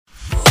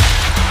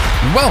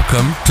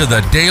Welcome to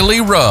the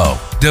Daily Row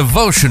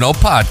Devotional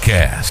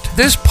Podcast.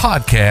 This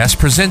podcast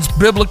presents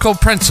biblical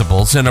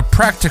principles in a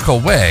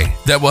practical way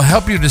that will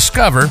help you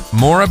discover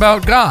more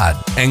about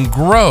God and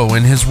grow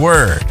in His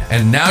Word.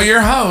 And now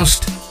your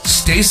host,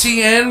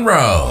 Stacey Ann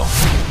Rowe.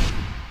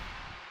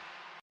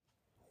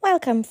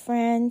 Welcome,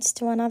 friends,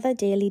 to another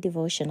daily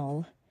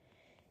devotional.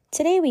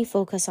 Today we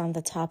focus on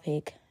the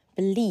topic,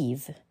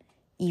 believe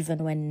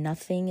even when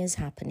nothing is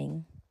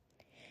happening.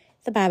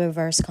 The Bible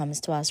verse comes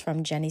to us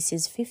from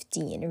Genesis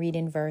 15,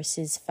 reading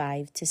verses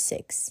 5 to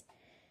 6.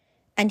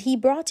 And he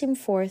brought him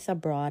forth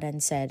abroad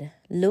and said,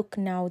 Look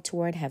now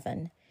toward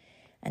heaven,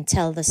 and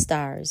tell the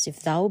stars,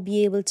 if thou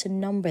be able to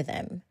number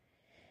them.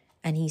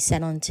 And he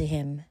said unto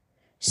him,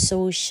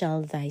 So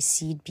shall thy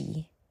seed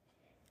be.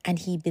 And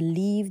he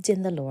believed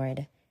in the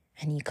Lord,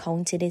 and he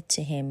counted it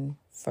to him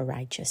for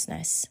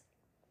righteousness.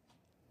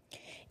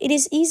 It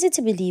is easy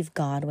to believe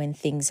God when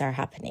things are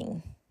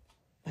happening,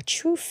 but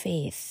true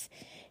faith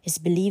is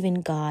believing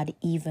God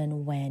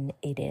even when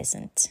it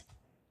isn't.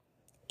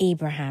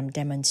 Abraham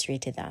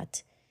demonstrated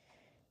that.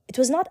 It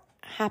was not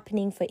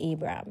happening for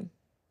Abraham,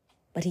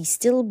 but he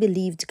still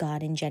believed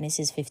God in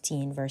Genesis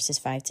 15, verses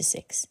 5 to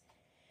 6.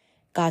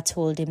 God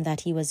told him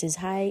that he was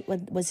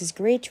his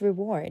great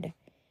reward.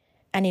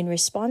 And in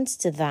response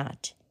to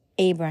that,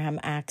 Abraham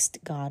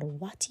asked God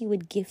what he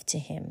would give to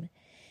him,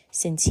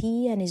 since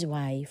he and his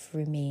wife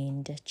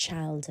remained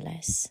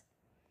childless.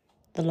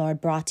 The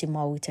Lord brought him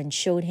out and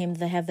showed him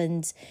the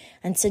heavens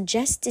and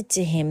suggested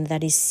to him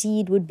that his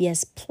seed would be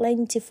as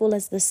plentiful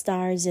as the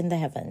stars in the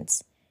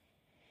heavens.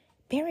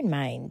 Bear in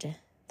mind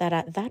that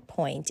at that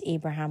point,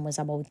 Abraham was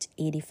about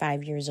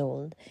 85 years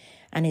old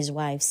and his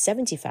wife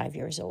 75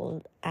 years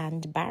old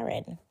and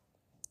barren.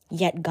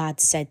 Yet God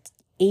said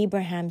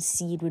Abraham's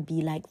seed would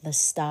be like the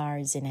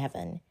stars in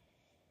heaven.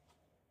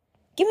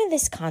 Given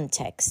this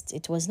context,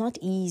 it was not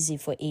easy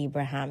for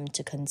Abraham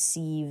to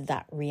conceive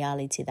that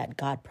reality that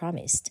God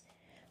promised.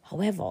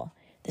 However,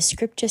 the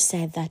scripture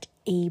said that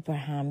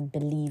Abraham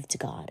believed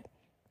God.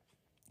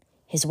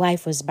 His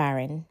wife was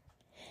barren,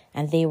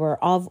 and they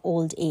were of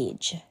old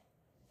age.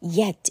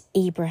 Yet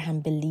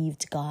Abraham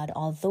believed God,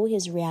 although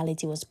his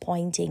reality was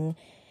pointing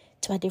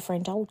to a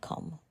different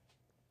outcome.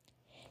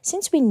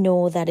 Since we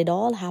know that it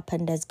all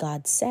happened as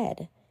God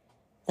said,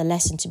 the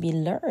lesson to be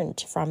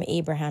learned from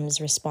Abraham's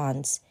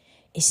response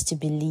is to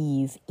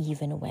believe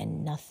even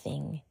when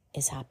nothing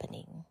is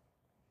happening.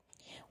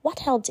 What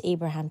helped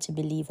Abraham to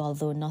believe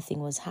although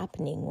nothing was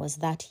happening was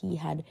that he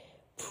had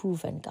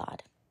proven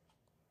God.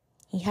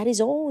 He had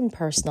his own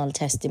personal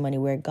testimony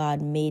where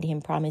God made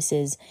him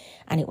promises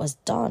and it was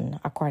done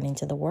according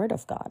to the word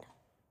of God.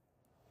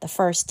 The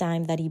first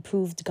time that he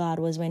proved God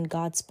was when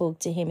God spoke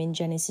to him in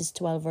Genesis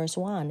 12 verse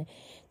 1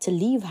 to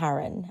leave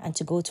Haran and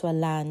to go to a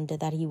land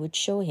that he would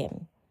show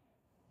him.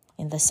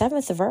 In the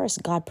 7th verse,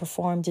 God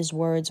performed his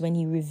words when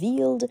he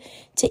revealed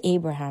to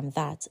Abraham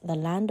that the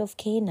land of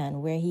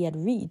Canaan where he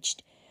had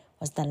reached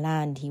was the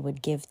land he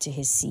would give to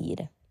his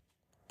seed.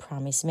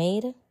 Promise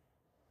made,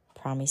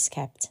 promise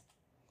kept.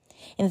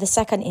 In the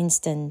second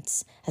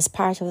instance, as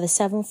part of the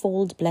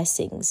sevenfold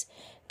blessings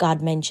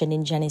God mentioned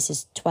in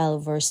Genesis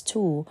 12 verse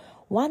 2,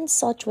 one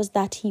such was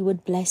that he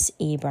would bless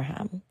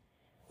Abraham,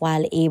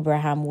 while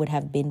Abraham would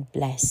have been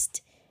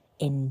blessed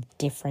in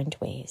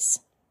different ways.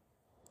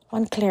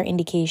 One clear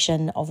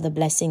indication of the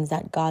blessings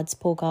that God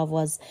spoke of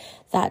was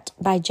that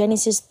by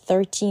Genesis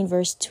 13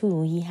 verse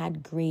 2, he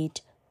had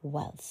great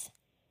wealth.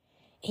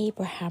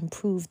 Abraham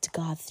proved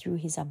God through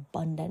his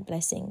abundant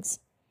blessings.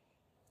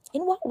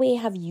 In what way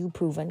have you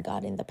proven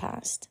God in the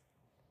past?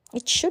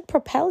 It should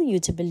propel you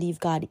to believe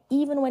God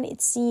even when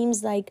it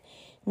seems like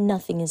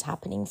nothing is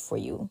happening for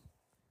you.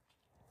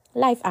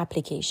 Life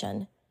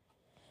application.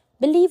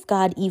 Believe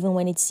God even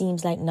when it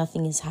seems like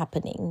nothing is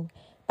happening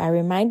by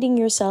reminding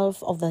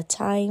yourself of the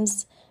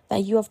times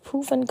that you have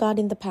proven God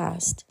in the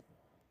past.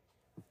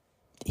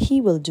 He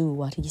will do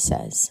what he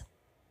says.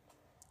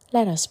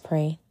 Let us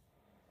pray.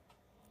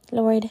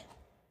 Lord,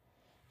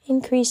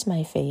 increase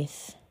my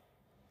faith.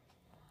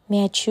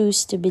 May I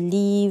choose to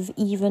believe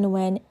even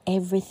when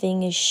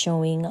everything is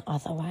showing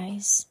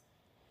otherwise.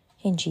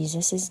 In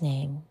Jesus'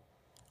 name,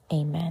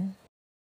 amen.